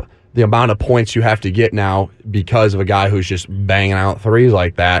clip, the amount of points you have to get now because of a guy who's just banging out 3s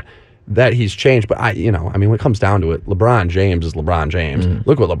like that he's changed. But when it comes down to it, LeBron James is LeBron James.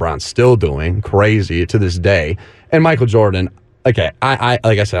 Look what LeBron's still doing, crazy to this day. And Michael Jordan, okay, I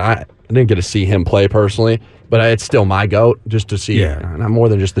like I said, I didn't get to see him play personally, but it's still my GOAT just to see, not more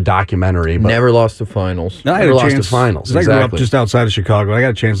than just the documentary. But never lost to finals. Never lost to finals. Exactly. I grew up just outside of Chicago. I got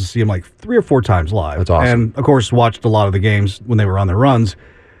a chance to see him like 3 or 4 times live. That's awesome. And, of course, watched a lot of the games when they were on their runs.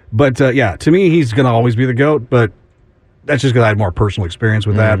 But, to me, he's going to always be the GOAT, but that's just because I had more personal experience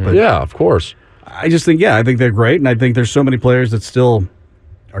with that. But yeah, of course. I just think, I think they're great, and I think there's so many players that still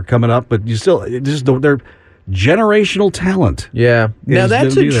are coming up, but they're generational talent. Yeah. Now,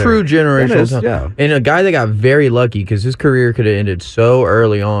 that's a true generational talent. Yeah. And a guy that got very lucky because his career could have ended so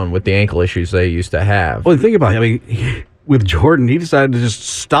early on with the ankle issues they used to have. Well, think about it. I mean, with Jordan, he decided to just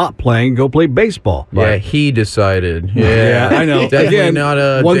stop playing and go play baseball. Yeah, he decided. Yeah, I know. Definitely Again, not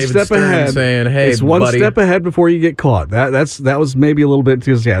a one David step Stern ahead. saying, hey, it's one buddy. step ahead before you get caught. That was maybe a little bit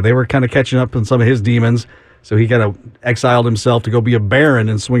because, they were kind of catching up on some of his demons. So he kind of exiled himself to go be a baron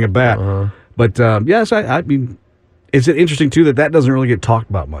and swing a bat. But, yes, I mean, it's interesting, too, that doesn't really get talked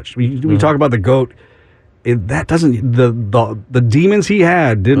about much. We talk about the GOAT. That doesn't the demons he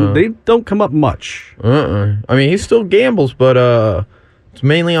had they don't come up much. I mean, he still gambles, but it's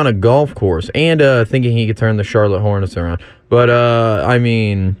mainly on a golf course and thinking he could turn the Charlotte Hornets around. But I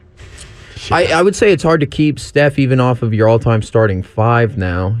mean, I would say it's hard to keep Steph even off of your all-time starting 5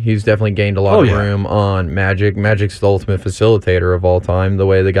 now. He's definitely gained a lot of room on Magic. Magic's the ultimate facilitator of all time. The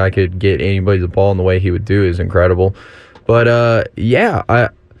way the guy could get anybody the ball and the way he would do is incredible. But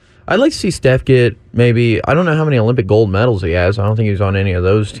I'd like to see Steph get maybe, I don't know how many Olympic gold medals he has. I don't think he was on any of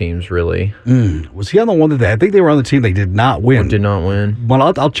those teams, really. Was he on the one I think they were on the team they did not win. Did not win. Well,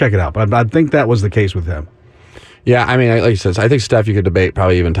 I'll check it out, but I think that was the case with him. Yeah, I mean, like you said, I think Steph, you could debate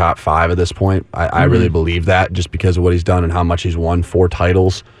probably even top 5 at this point. I really believe that just because of what he's done and how much he's won 4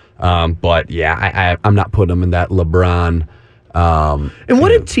 titles. But, yeah, I'm not putting him in that LeBron. And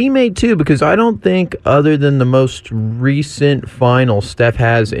what a teammate, too, because I don't think other than the most recent finals, Steph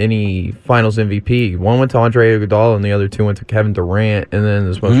has any finals MVP. One went to Andre Iguodala and the other 2 went to Kevin Durant, and then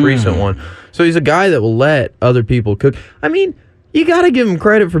this most recent one. So he's a guy that will let other people cook. I mean, you got to give him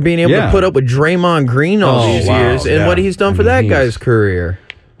credit for being able to put up with Draymond Green all these years and what he's done for that guy's career.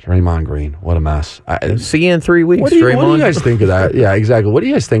 Draymond Green, what a mess. See you in 3 weeks, what do you guys think of that? Yeah, exactly. What do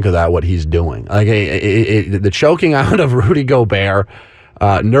you guys think of that, what he's doing? Like the choking out of Rudy Gobert.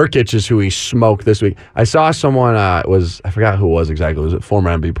 Nurkic is who he smoked this week. I saw someone, I forgot who it was exactly. It was a former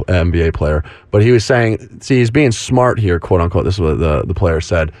NBA player. But he was saying, see, he's being smart here, quote unquote. This is what the player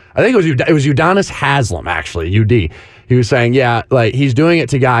said. I think it was Udonis Haslem, actually, UD. He was saying, yeah, like he's doing it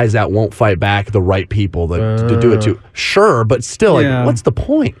to guys that won't fight back, the right people to do it to. Sure, but still, like, what's the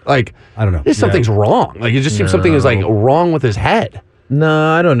point? Like, I don't know. Something's wrong. Like, it just seems something is like wrong with his head.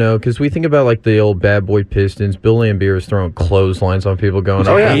 No, I don't know, because we think about like the old bad boy Pistons. Bill Laimbeer was throwing clotheslines on people, going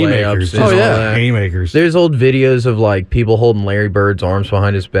haymakers. Haymakers. There's old videos of like people holding Larry Bird's arms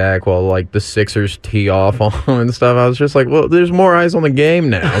behind his back while like the Sixers tee off on him and stuff. I was just like, well, there's more eyes on the game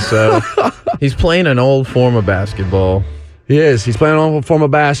now, so he's playing an old form of basketball. He is. He's playing an old form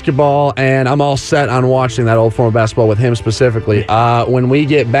of basketball, and I'm all set on watching that old form of basketball with him specifically. When we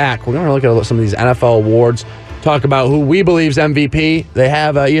get back, we're going to look at some of these NFL awards. Talk about who we believe's MVP. They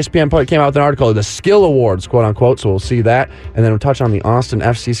have ESPN came out with an article, the Skill Awards, quote unquote. So we'll see that, and then we'll touch on the Austin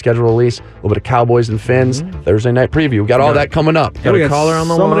FC schedule release, a little bit of Cowboys and Fins Thursday night preview. We got all that coming up. Got a caller on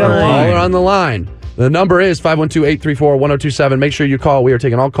the line. Caller on the line. The number is 512-834-1027. Make sure you call. We are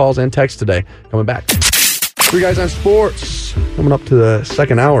taking all calls and texts today. Coming back. Three Guys on Sports. Coming up to the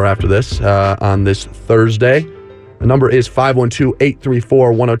second hour after this on this Thursday. The number is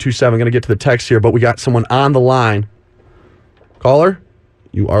 512-834-1027. Going to get to the text here, but we got someone on the line. Caller,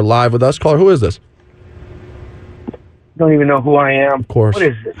 you are live with us. Caller, who is this? Don't even know who I am. Of course. What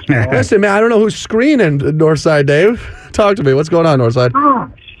is this, man? Listen, man, I don't know who's screening Northside, Dave. Talk to me. What's going on, Northside?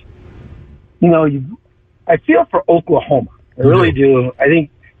 Gosh. I feel for Oklahoma. I really do. I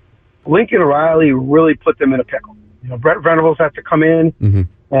think Lincoln Riley really put them in a pickle. Brent Venables has to come in. Mm-hmm.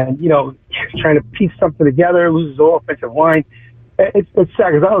 And, trying to piece something together, loses the offensive line. It's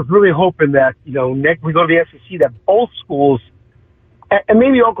sad because I was really hoping that, next we go to the SEC, that both schools, and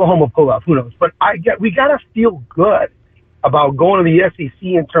maybe Oklahoma pull up, who knows. But we got to feel good about going to the SEC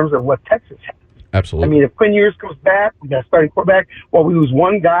in terms of what Texas has. Absolutely. I mean, if Quinn Ewers comes back, we got a starting quarterback, we lose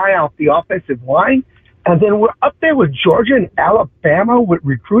one guy off the offensive line, and then we're up there with Georgia and Alabama with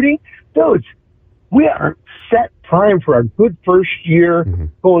recruiting. Dudes, we are set prime for a good first year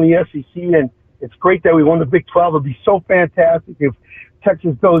going to the SEC, and it's great that we won the Big 12. It would be so fantastic if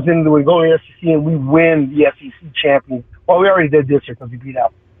Texas goes into we go to the SEC and we win the SEC champion. Well, we already did this year because we beat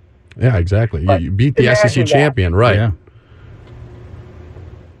out. Yeah, exactly. You beat the SEC champion, right? Yeah.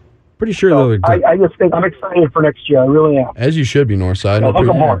 Pretty sure though. I just think I'm excited for next year. I really am. As you should be, Northside. Hook 'em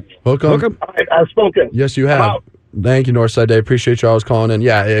horns. Hook 'em. I've spoken. Yes, you have. Thank you, Northside Dave. Appreciate you always calling in.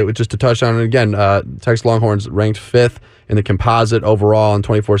 Yeah, just to touch on it again, Texas Longhorns ranked 5th in the composite overall on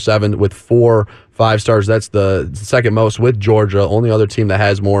 24/7 with 4 5-stars. That's the second most with Georgia. Only other team that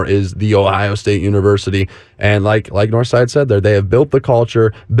has more is the Ohio State University. And like Northside said there, they have built the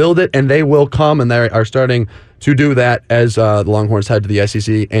culture, build it, and they will come, and they are starting to do that as the Longhorns head to the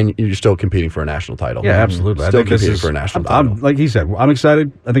SEC, and you're still competing for a national title. Yeah, absolutely. Still competing for a national title. Like he said, I'm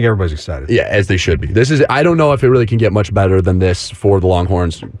excited. I think everybody's excited. Yeah, as they should be. I don't know if it really can get much better than this for the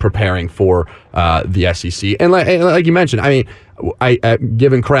Longhorns preparing for the SEC. And like you mentioned, I mean,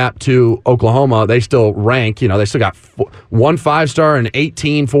 giving crap to Oklahoma, they still rank. They still got 1 5-star and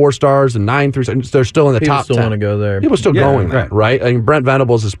 18 4-stars and 9 3-stars. They're still in the top 10. People still want to go there. People still going there, right? I mean, Brent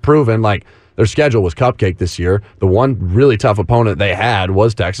Venables has proven their schedule was cupcake this year. The one really tough opponent they had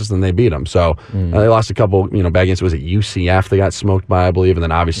was Texas, and they beat them. So they lost a couple, bad games. Was it UCF they got smoked by, I believe, and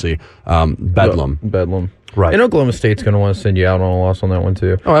then obviously Bedlam. Right. And Oklahoma State's going to want to send you out on a loss on that one,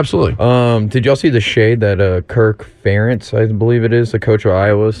 too. Oh, absolutely. Did y'all see the shade that Kirk Ferentz, I believe it is, the coach of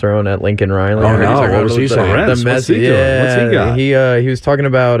Iowa, was throwing at Lincoln Riley? Oh, no. What was he saying? What's he doing? What's he got? He was talking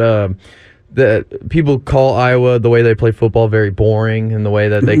about that people call Iowa, the way they play football, very boring, and the way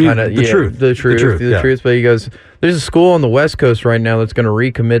that they kind of the truth. But he goes, there's a school on the West Coast right now that's going to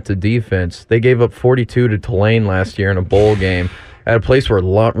recommit to defense. They gave up 42 to Tulane last year in a bowl game at a place where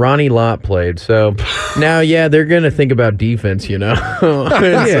Ronnie Lott played. So now, they're going to think about defense,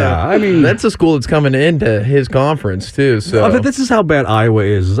 I mean, that's a school that's coming into his conference too. So, but this is how bad Iowa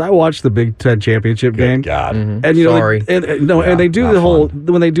is. I watched the Big Ten championship game. God, and and they do the whole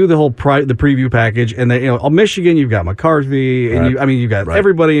when they do the whole the preview package, and they Michigan, you've got McCarthy, and you've got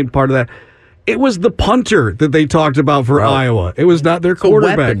everybody in part of that. It was the punter that they talked about for Iowa. It was not their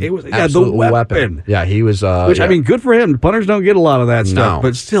quarterback. It was the weapon. Yeah, he was. Which I mean, good for him. Punters don't get a lot of that stuff,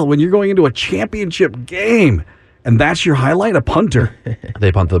 but still, when you're going into a championship game and that's your highlight, a punter.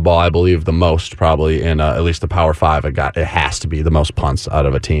 They punted the ball, I believe, the most probably in at least the Power 5. It has to be the most punts out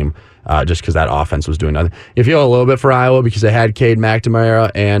of a team. Just because that offense was doing nothing. You feel a little bit for Iowa because they had Cade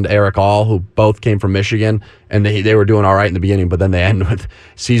McNamara and Eric All, who both came from Michigan, and they were doing all right in the beginning, but then they ended with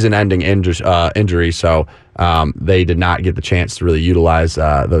season-ending injuries, so they did not get the chance to really utilize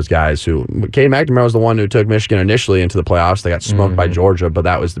those guys. Cade McNamara was the one who took Michigan initially into the playoffs. They got smoked by Georgia, but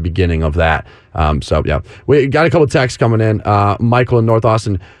that was the beginning of that. We got a couple of texts coming in. Michael in North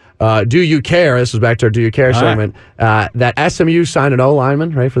Austin. Do you care? This was back to our Do You Care segment. That SMU signed an O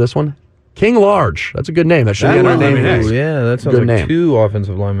lineman, right, for this one? King Large. That's a good name. That should be in our name. Yeah, that sounds like 2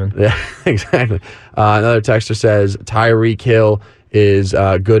 offensive linemen. Yeah, exactly. Another texter says Tyreek Hill is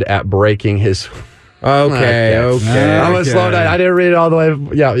good at breaking his... Okay. I'm going to slow down. I didn't read it all the way.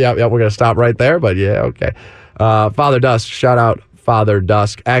 Yeah. We're going to stop right there, but yeah, okay. Father Dusk. Shout out Father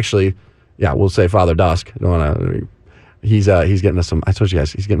Dusk. Actually, yeah, we'll say Father Dusk. He's getting us some. I told you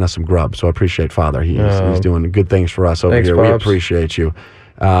guys he's getting us some grub. So I appreciate Father. He's doing good things for us over here. Pops. We appreciate you.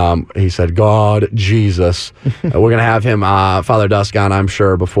 He said, "God, Jesus." We're gonna have him, Father Dusk, on, I'm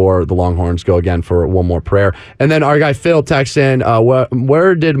sure, before the Longhorns go again for one more prayer. And then our guy Phil texts in,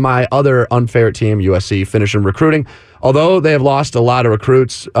 "Where did my other unfair team, USC, finish in recruiting? Although they have lost a lot of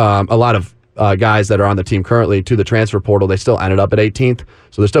recruits, a lot of guys that are on the team currently to the transfer portal, they still ended up at 18th.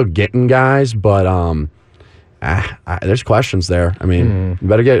 So they're still getting guys, but." There's questions there. I mean, you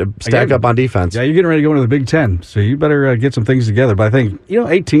better stack up on defense. Yeah, you're getting ready to go into the Big Ten, so you better get some things together. But I think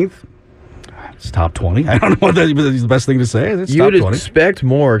 18th, it's top 20. I don't know what is the best thing to say. It's you top would 20. expect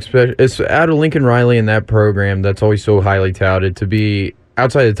more. It's out of Lincoln Riley in that program that's always so highly touted to be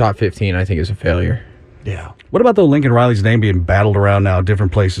outside the top 15. I think is a failure. Yeah. What about Lincoln Riley's name being battled around now,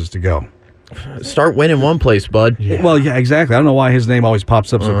 different places to go? Start winning one place, bud. Yeah. Well, yeah, exactly. I don't know why his name always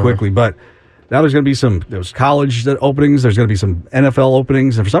pops up so quickly, but. Now there's going to be there's college openings, there's going to be some NFL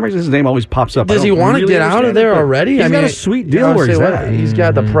openings, and for some reason his name always pops up. Does he want to get out of there already? He's got a sweet deal where he's at. He's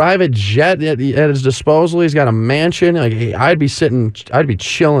got the private jet at his disposal. He's got a mansion. Like I'd be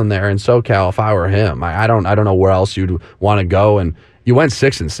chilling there in SoCal if I were him. I don't know where else you'd want to go. And you went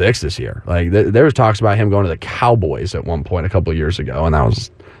 6-6 this year. Like there was talks about him going to the Cowboys at one point a couple of years ago, and that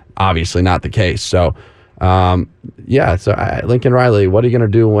was obviously not the case. So. Lincoln Riley, what are you going to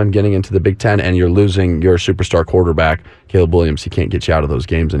do when getting into the Big Ten and you're losing your superstar quarterback, Caleb Williams? He can't get you out of those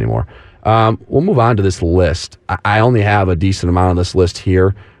games anymore. We'll move on to this list. I only have a decent amount on this list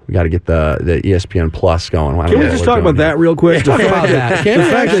here. We got to get the ESPN Plus going. Can we just talk about that real quick? Talk about that. The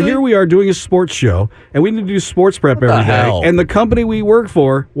fact that here we are doing a sports show, and we need to do sports prep every day, and the company we work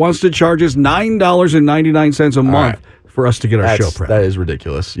for wants to charge us $9.99 a month for us to get our show prep. That is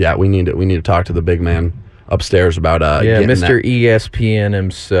ridiculous. Yeah, we need to talk to the big man upstairs about Mr. ESPN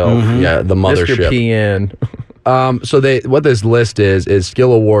himself. Yeah, the mothership. Mr. PN. So what this list is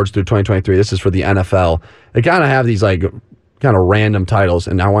skill awards through 2023. This is for the NFL. They kind of have these kind of random titles,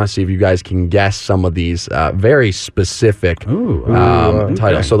 and I want to see if you guys can guess some of these very specific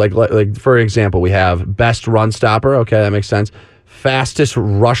titles. So like for example, we have best run stopper. Okay, that makes sense. Fastest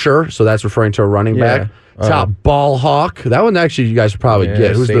rusher. So that's referring to a running back. Top ball hawk. That one actually you guys probably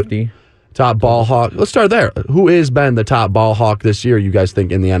get. Who's safety? Top ball hawk. Let's start there. Who has been the top ball hawk this year, you guys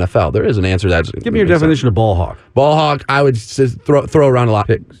think, in the NFL? There is an answer. Give me your definition of ball hawk. Ball hawk, I would throw around a lot.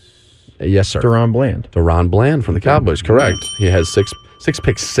 Picks. Yes, sir. DaRon Bland. DaRon Bland from the Cowboys, correct. He has six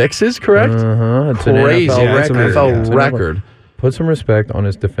pick sixes, correct? It's crazy. An NFL record. Put some respect on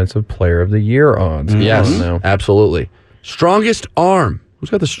his Defensive Player of the Year odds. Yes, absolutely. Strongest arm. Who's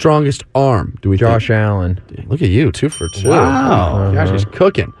got the strongest arm? Josh Allen. Look at you, 2 for 2. Wow. Gosh, he's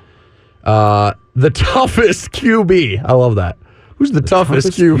cooking. The toughest QB. I love that. Who's the toughest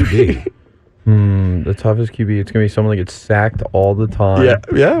QB? The toughest QB. It's gonna be someone that gets sacked all the time.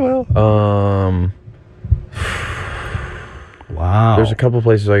 Yeah. Well. Wow. There's a couple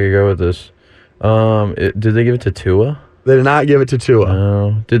places I could go with this. Did they give it to Tua? They did not give it to Tua.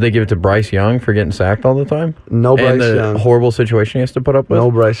 No. Did they give it to Bryce Young for getting sacked all the time? No, Bryce Young. And the horrible situation he has to put up with? No,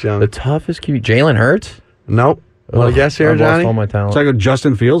 Bryce Young. The toughest QB. Jalen Hurts? Nope. Want to guess here, I've Johnny? lost all my talent. So I go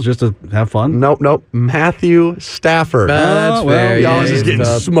Justin Fields just to have fun? Nope. Matthew Stafford. That's fair. Y'all is getting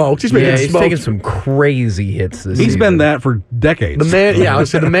smoked. He's been getting smoked. He's taking some crazy hits this season. He's been that for decades. The man, I would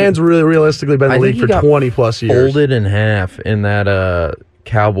say the man's really realistically been in the league for 20-plus years. Folded in half in that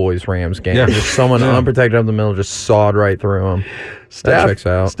Cowboys-Rams game. Yeah. Just someone unprotected up the middle just sawed right through him. That checks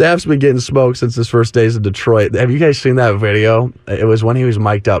out. Staff's been getting smoked since his first days in Detroit. Have you guys seen that video? It was when he was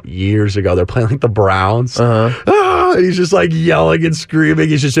mic'd up years ago. They're playing like the Browns. And he's just like yelling and screaming.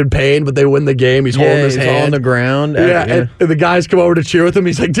 He's just in pain, but they win the game. He's holding his hand on the ground. And the guys come over to cheer with him.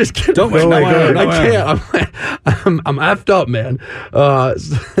 He's like, just get Don't I can't. I'm effed up, man.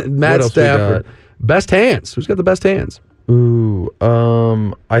 Matt Stafford. Best hands. Who's got the best hands? Ooh,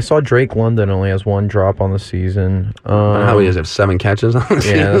 I saw Drake London only has 1 drop on the season. How many does he have? 7 catches on the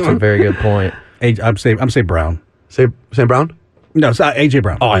season? Yeah, that's a very good point. I'm saying Brown. Say Brown? No, it's AJ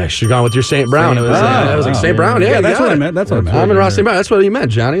Brown. Oh, yeah, should have gone with your St. Brown. It was like St. Brown. Yeah, that's what I meant. That's what I meant. I'm in Ross St. Brown. That's what he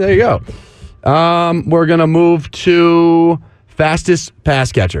meant, Johnny. There you go. We're going to move to fastest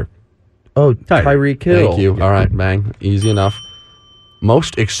pass catcher. Oh, Tyreek Hill. Thank you. All right, bang. Easy enough.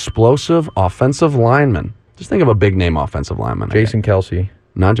 Most explosive offensive lineman. Just think of a big-name offensive lineman. Jason Kelce.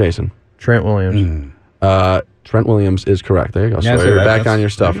 Not Jason. Trent Williams. Trent Williams is correct. There you go. Yeah, So you're back on your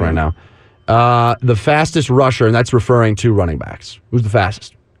stuff right now. The fastest rusher, and that's referring to running backs. Who's the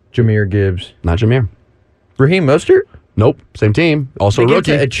fastest? Jahmyr Gibbs. Not Jahmyr. Raheem Mostert? Nope. Same team. Also a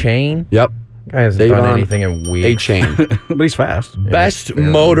rookie. A chain? Yep. Guy hasn't done anything in weeks. A chain. But he's fast. Best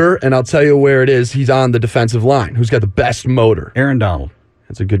motor, and I'll tell you where it is. He's on the defensive line. Who's got the best motor? Aaron Donald.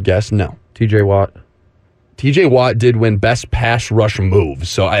 That's a good guess. No. TJ Watt. TJ Watt did win best pass rush move.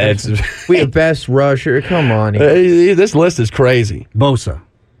 So it's we have best rusher. Come on. This list is crazy. Bosa.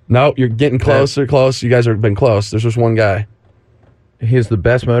 No, you're getting closer. Close. You guys have been close. There's just one guy. He has the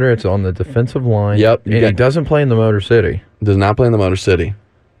best motor. It's on the defensive line. Yep. And he doesn't play in the Motor City. Does not play in the Motor City.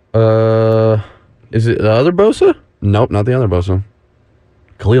 Is it the other Bosa? Nope, not the other Bosa.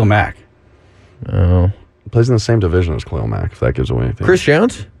 Khalil Mack. Oh. He plays in the same division as Khalil Mack, if that gives away anything. Chris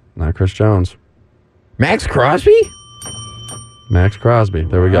Jones? Not Chris Jones. Max Crosby? Max Crosby.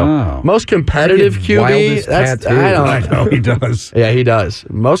 There we go. Oh. Most competitive QB. Tattoo. I know he does. Yeah, he does.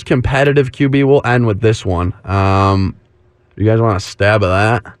 Most competitive QB. We'll end with this one. You guys want a stab at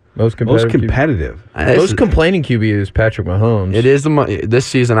that? Most competitive. Most complaining QB is Patrick Mahomes. It is this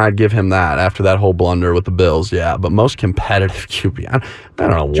season. I'd give him that after that whole blunder with the Bills. Yeah, but most competitive QB. I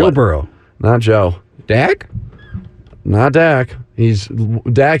don't know what. Joe Burrow. Not Joe. Dak? Not Dak.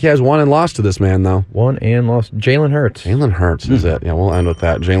 Dak has won and lost to this man though. Won and lost. Jalen Hurts. Jalen Hurts is it? Yeah, we'll end with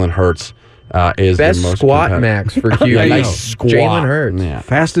that. Jalen Hurts is best the most squat max for QB. Yeah, nice squat. Jalen Hurts. Yeah.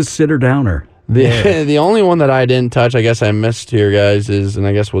 Fastest sitter downer. The only one that I didn't touch, I guess I missed here, guys, is, and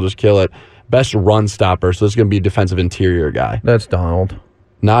I guess we'll just kill it, best run stopper. So this is going to be a defensive interior guy. That's Donald.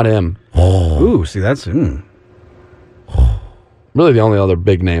 Not him. Ooh, see, that's... Really the only other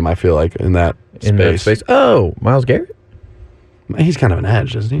big name, I feel like, in that space. Oh, Myles Garrett? He's kind of an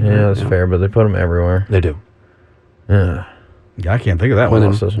edge, isn't he? Yeah, that's fair, but they put him everywhere. They do. I can't think of that one.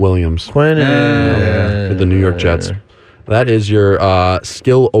 Quinnen Williams. Quinnen. For the New York Jets. That is your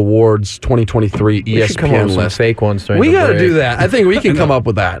Skill Awards 2023 we should come up ESPN with some list. fake ones. We got to do that. I think we can come up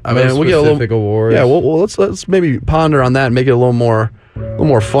with that. I mean, we'll get a little awards. Yeah, well, let's maybe ponder on that and make it a little more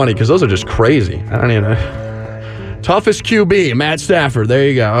funny because those are just crazy. I don't even know. Toughest QB, Matt Stafford. There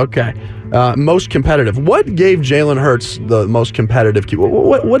you go. Okay. Most competitive. What gave Jalen Hurts the most competitive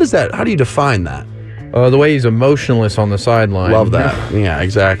QB? What is that? How do you define that? The way he's emotionless on the sideline. Love that. Yeah,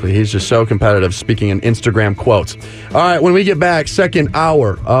 exactly. He's just so competitive, speaking in Instagram quotes. All right, when we get back, second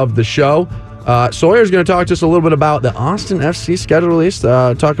hour of the show, Sawyer's going to talk to us a little bit about the Austin FC schedule release,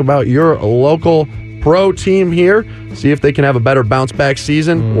 talk about your local pro team here, see if they can have a better bounce-back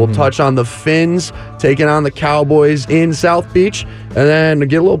season. We'll touch on the Finns taking on the Cowboys in South Beach, and then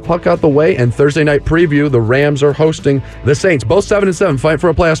get a little puck out the way, and Thursday night preview, the Rams are hosting the Saints. Both 7-7, fighting for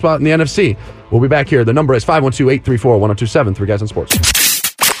a playoff spot in the NFC. We'll be back here. The number is 512-834-1027. 3 Guys on Sports.